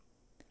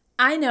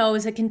I know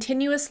as a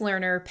continuous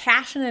learner,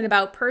 passionate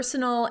about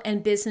personal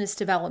and business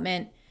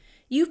development,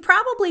 you've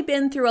probably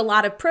been through a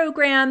lot of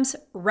programs,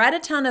 read a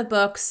ton of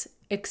books,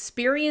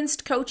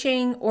 experienced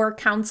coaching or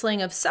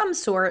counseling of some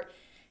sort,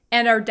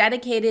 and are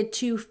dedicated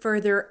to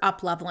further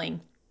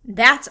up-leveling.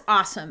 That's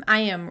awesome.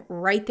 I am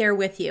right there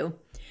with you.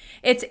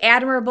 It's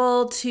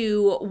admirable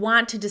to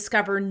want to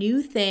discover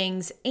new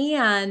things,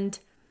 and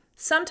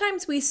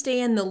sometimes we stay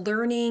in the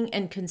learning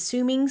and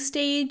consuming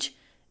stage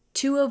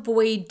to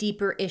avoid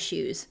deeper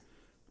issues.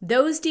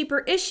 Those deeper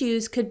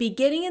issues could be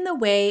getting in the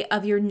way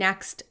of your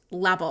next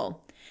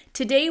level.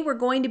 Today, we're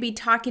going to be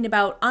talking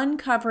about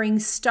uncovering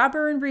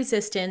stubborn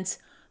resistance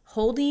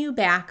holding you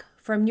back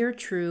from your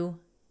true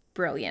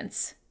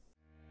brilliance.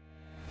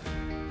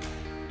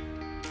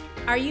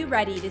 Are you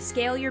ready to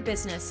scale your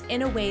business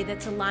in a way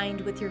that's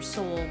aligned with your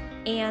soul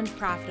and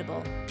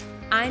profitable?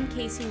 I'm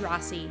Casey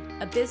Rossi,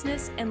 a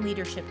business and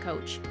leadership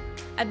coach.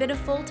 I've been a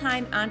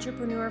full-time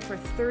entrepreneur for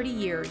 30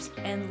 years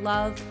and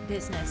love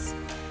business.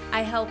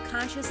 I help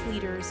conscious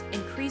leaders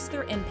increase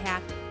their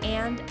impact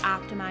and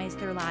optimize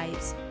their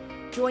lives.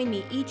 Join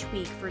me each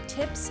week for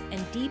tips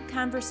and deep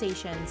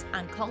conversations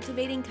on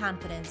cultivating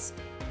confidence,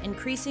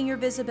 increasing your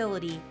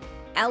visibility,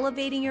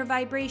 elevating your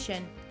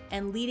vibration,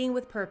 and leading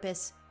with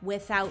purpose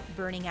without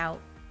burning out.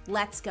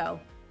 Let's go.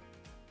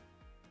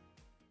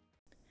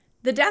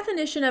 The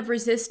definition of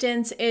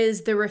resistance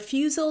is the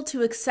refusal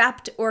to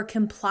accept or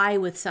comply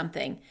with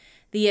something,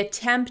 the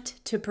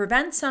attempt to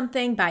prevent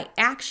something by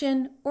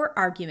action or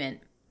argument.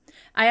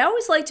 I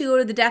always like to go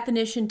to the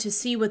definition to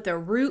see what the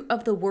root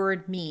of the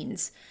word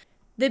means.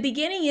 The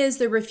beginning is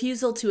the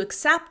refusal to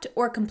accept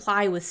or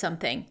comply with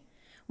something.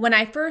 When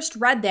I first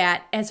read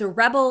that as a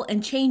rebel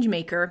and change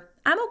maker,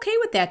 I'm okay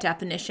with that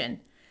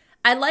definition.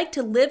 I like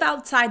to live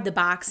outside the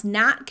box,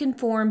 not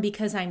conform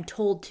because I'm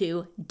told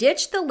to,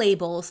 ditch the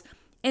labels,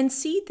 and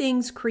see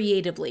things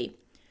creatively.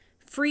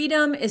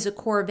 Freedom is a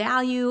core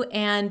value,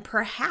 and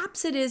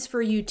perhaps it is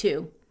for you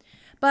too.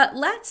 But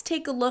let's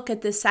take a look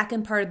at the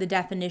second part of the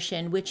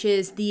definition, which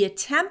is the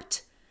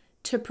attempt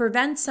to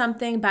prevent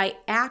something by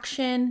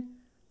action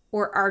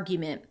or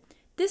argument.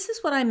 This is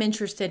what I'm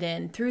interested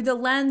in through the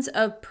lens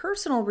of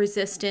personal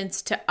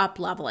resistance to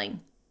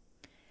up-leveling.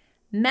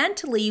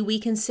 Mentally, we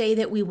can say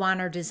that we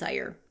want our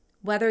desire,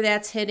 whether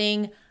that's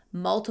hitting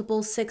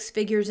multiple six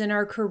figures in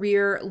our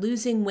career,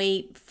 losing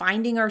weight,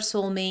 finding our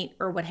soulmate,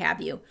 or what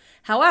have you.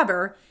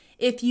 However,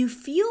 if you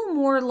feel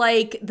more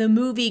like the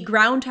movie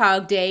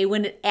Groundhog Day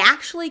when it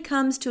actually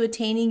comes to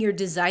attaining your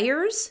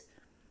desires,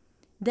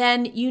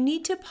 then you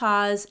need to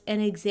pause and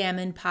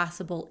examine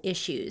possible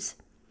issues.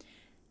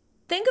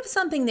 Think of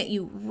something that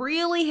you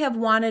really have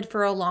wanted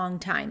for a long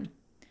time,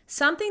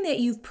 something that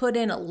you've put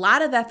in a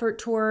lot of effort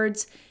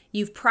towards.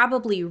 You've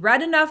probably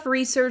read enough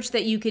research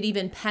that you could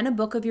even pen a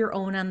book of your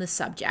own on the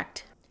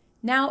subject.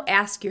 Now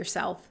ask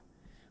yourself,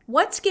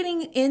 what's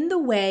getting in the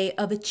way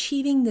of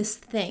achieving this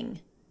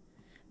thing?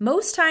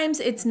 Most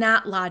times it's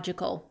not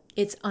logical.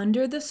 It's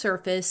under the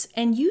surface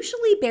and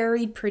usually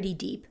buried pretty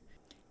deep.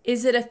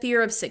 Is it a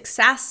fear of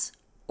success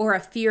or a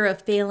fear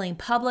of failing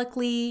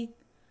publicly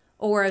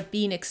or of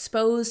being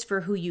exposed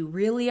for who you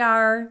really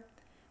are?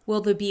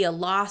 Will there be a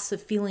loss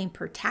of feeling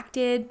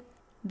protected?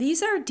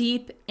 These are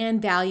deep and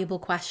valuable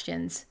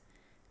questions.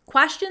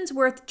 Questions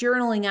worth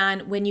journaling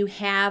on when you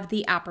have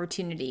the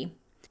opportunity.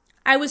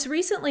 I was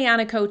recently on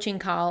a coaching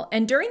call,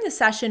 and during the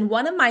session,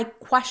 one of my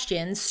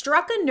questions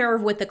struck a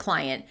nerve with the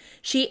client.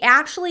 She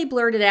actually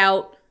blurted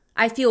out,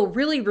 "I feel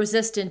really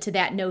resistant to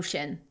that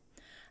notion."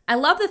 I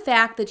love the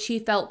fact that she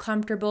felt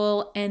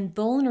comfortable and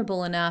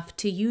vulnerable enough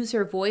to use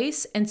her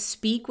voice and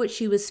speak what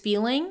she was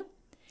feeling,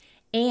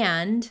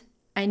 and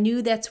I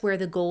knew that's where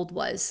the gold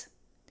was.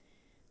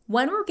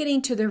 When we're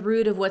getting to the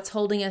root of what's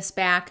holding us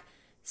back,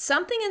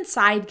 something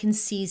inside can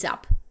seize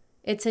up.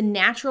 It's a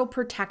natural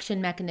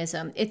protection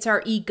mechanism. It's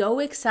our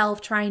egoic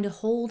self trying to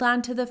hold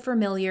on to the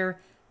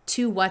familiar,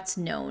 to what's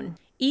known.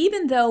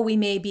 Even though we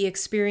may be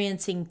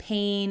experiencing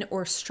pain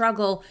or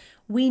struggle,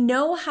 we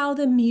know how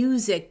the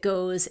music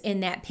goes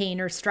in that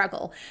pain or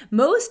struggle.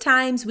 Most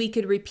times we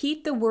could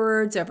repeat the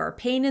words of our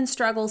pain and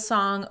struggle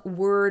song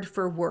word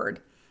for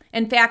word.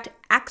 In fact,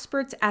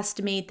 experts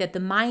estimate that the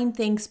mind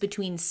thinks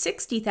between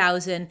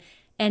 60,000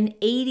 and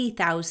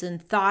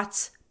 80,000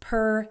 thoughts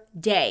per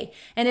day.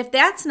 And if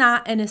that's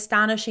not an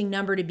astonishing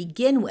number to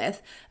begin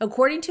with,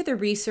 according to the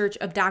research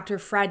of Dr.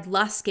 Fred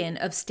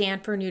Luskin of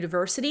Stanford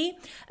University,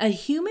 a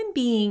human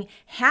being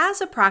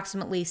has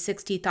approximately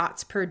 60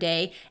 thoughts per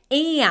day,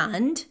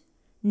 and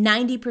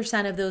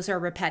 90% of those are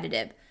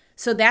repetitive.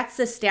 So that's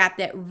the stat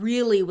that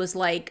really was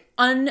like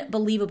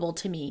unbelievable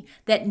to me,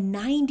 that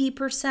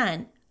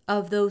 90%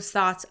 of those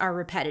thoughts are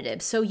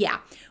repetitive. So yeah,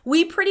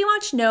 we pretty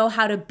much know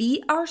how to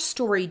beat our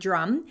story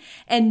drum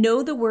and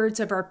know the words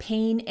of our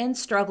pain and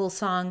struggle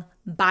song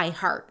by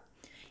heart.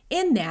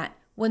 In that,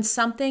 when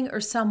something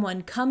or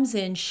someone comes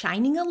in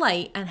shining a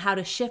light on how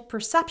to shift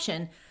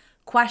perception,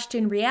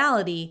 question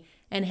reality,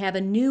 and have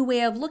a new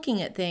way of looking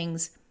at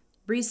things,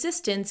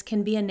 resistance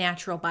can be a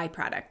natural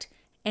byproduct.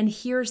 And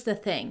here's the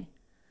thing.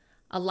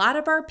 A lot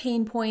of our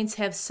pain points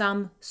have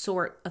some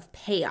sort of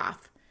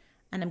payoff.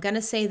 And I'm going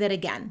to say that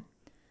again.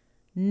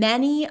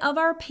 Many of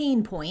our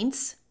pain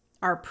points,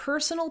 our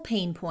personal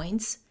pain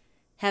points,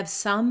 have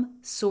some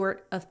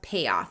sort of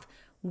payoff.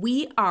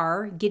 We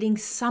are getting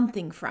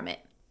something from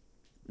it.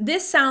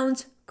 This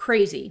sounds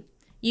crazy.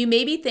 You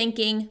may be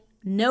thinking,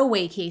 no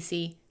way,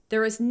 Casey.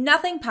 There is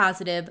nothing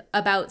positive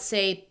about,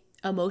 say,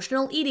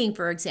 emotional eating,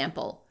 for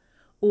example.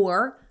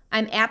 Or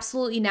I'm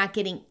absolutely not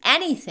getting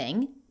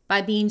anything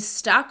by being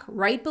stuck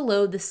right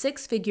below the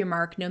 6-figure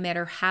mark no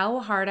matter how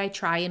hard I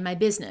try in my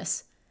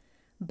business.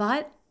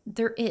 But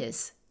there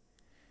is.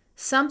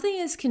 Something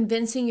is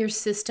convincing your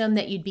system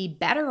that you'd be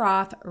better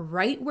off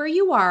right where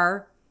you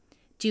are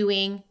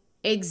doing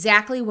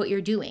exactly what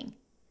you're doing.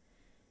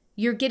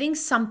 You're getting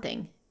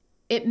something.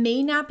 It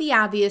may not be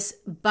obvious,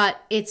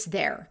 but it's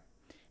there.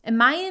 And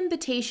my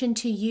invitation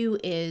to you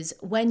is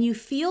when you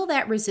feel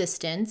that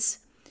resistance,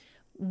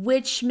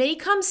 which may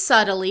come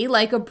subtly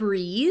like a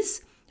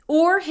breeze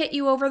or hit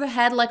you over the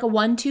head like a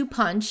 1-2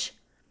 punch,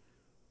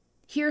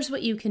 here's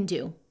what you can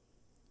do.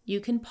 You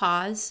can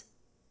pause,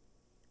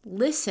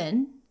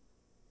 listen,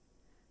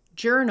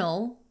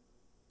 journal,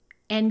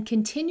 and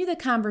continue the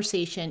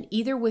conversation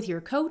either with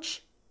your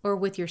coach or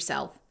with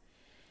yourself.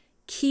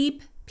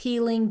 Keep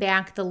peeling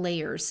back the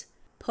layers.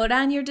 Put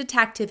on your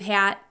detective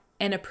hat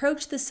and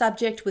approach the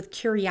subject with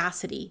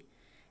curiosity.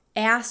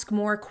 Ask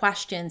more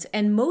questions,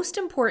 and most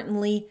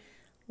importantly,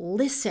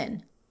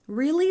 listen.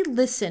 Really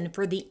listen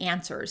for the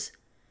answers.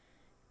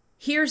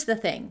 Here's the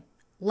thing.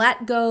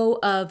 Let go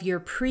of your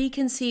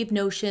preconceived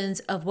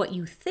notions of what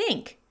you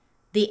think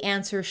the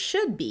answer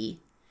should be,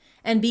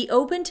 and be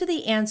open to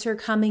the answer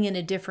coming in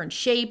a different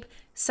shape,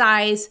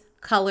 size,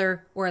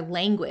 color, or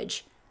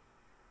language.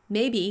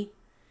 Maybe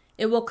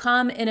it will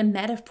come in a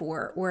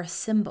metaphor or a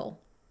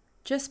symbol.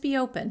 Just be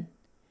open.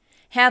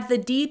 Have the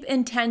deep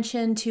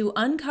intention to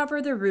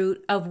uncover the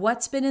root of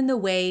what's been in the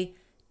way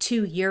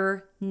to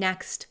your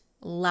next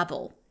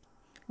level.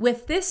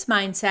 With this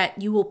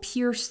mindset, you will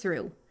pierce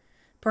through,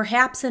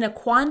 perhaps in a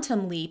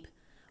quantum leap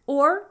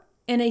or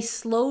in a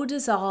slow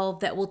dissolve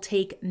that will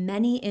take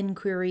many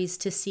inquiries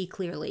to see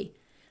clearly.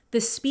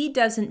 The speed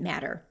doesn't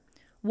matter.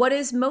 What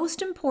is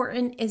most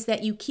important is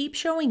that you keep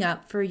showing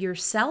up for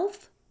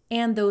yourself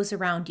and those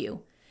around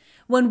you.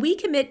 When we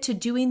commit to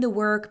doing the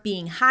work,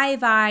 being high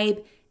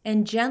vibe,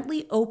 and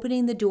gently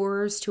opening the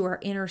doors to our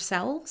inner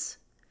selves,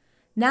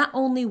 not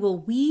only will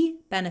we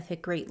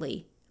benefit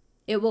greatly,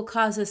 it will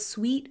cause a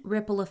sweet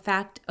ripple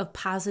effect of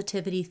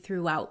positivity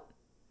throughout.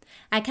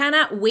 I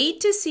cannot wait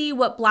to see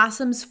what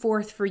blossoms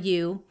forth for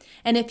you.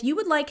 And if you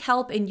would like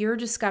help in your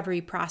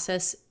discovery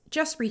process,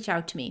 just reach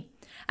out to me.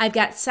 I've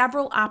got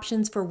several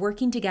options for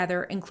working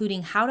together,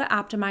 including how to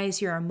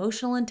optimize your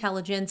emotional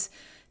intelligence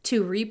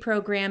to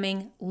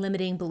reprogramming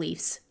limiting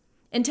beliefs.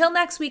 Until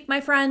next week, my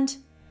friend,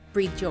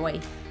 breathe joy.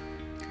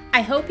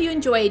 I hope you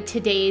enjoyed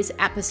today's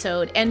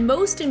episode, and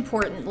most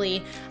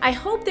importantly, I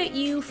hope that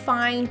you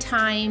find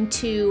time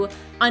to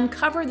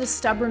uncover the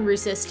stubborn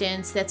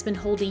resistance that's been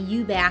holding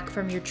you back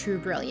from your true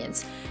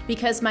brilliance.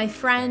 Because, my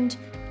friend,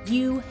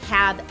 you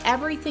have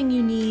everything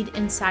you need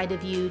inside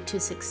of you to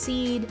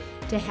succeed,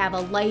 to have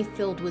a life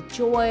filled with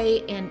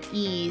joy and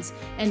ease.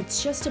 And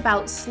it's just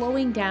about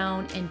slowing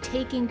down and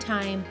taking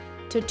time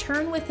to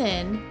turn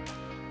within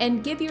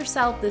and give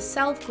yourself the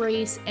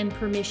self-grace and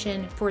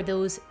permission for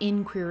those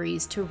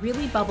inquiries to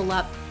really bubble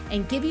up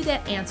and give you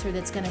that answer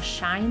that's going to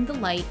shine the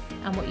light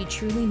on what you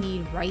truly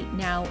need right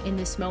now in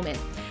this moment.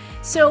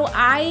 So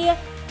I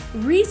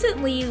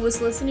recently was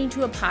listening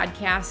to a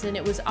podcast, and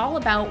it was all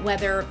about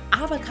whether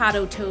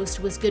avocado toast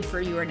was good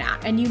for you or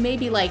not. And you may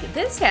be like,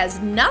 this has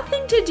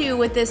nothing to do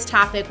with this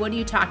topic. What are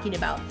you talking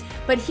about?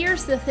 But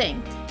here's the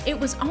thing. It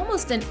was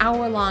almost an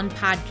hour-long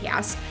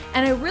podcast,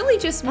 and I really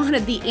just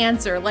wanted the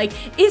answer. Like,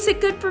 is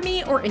it good for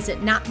me or is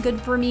it not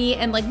good for me?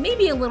 And like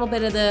maybe a little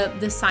bit of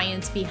the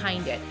science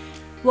behind it.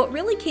 What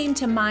really came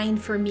to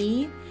mind for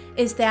me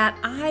is that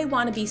I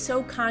want to be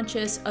so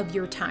conscious of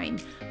your time.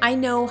 I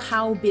know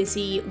how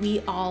busy we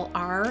all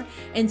are,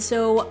 and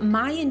so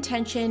my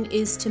intention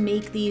is to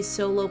make these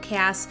solo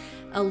casts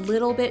a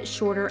little bit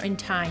shorter in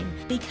time,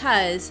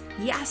 because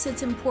yes,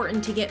 it's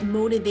important to get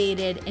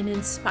motivated and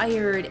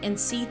inspired and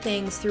see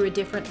things through a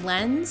different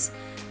lens,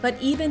 but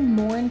even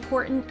more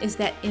important is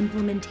that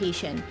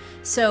implementation.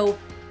 So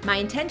my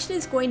intention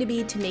is going to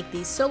be to make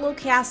these solo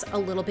casts a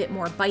little bit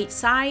more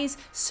bite-sized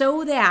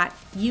so that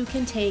you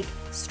can take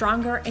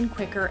stronger and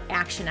quicker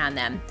action on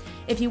them.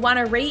 If you want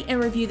to rate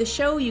and review the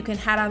show, you can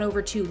head on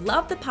over to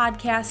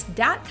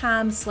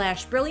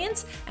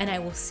lovethepodcast.com/brilliance, and I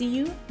will see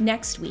you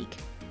next week.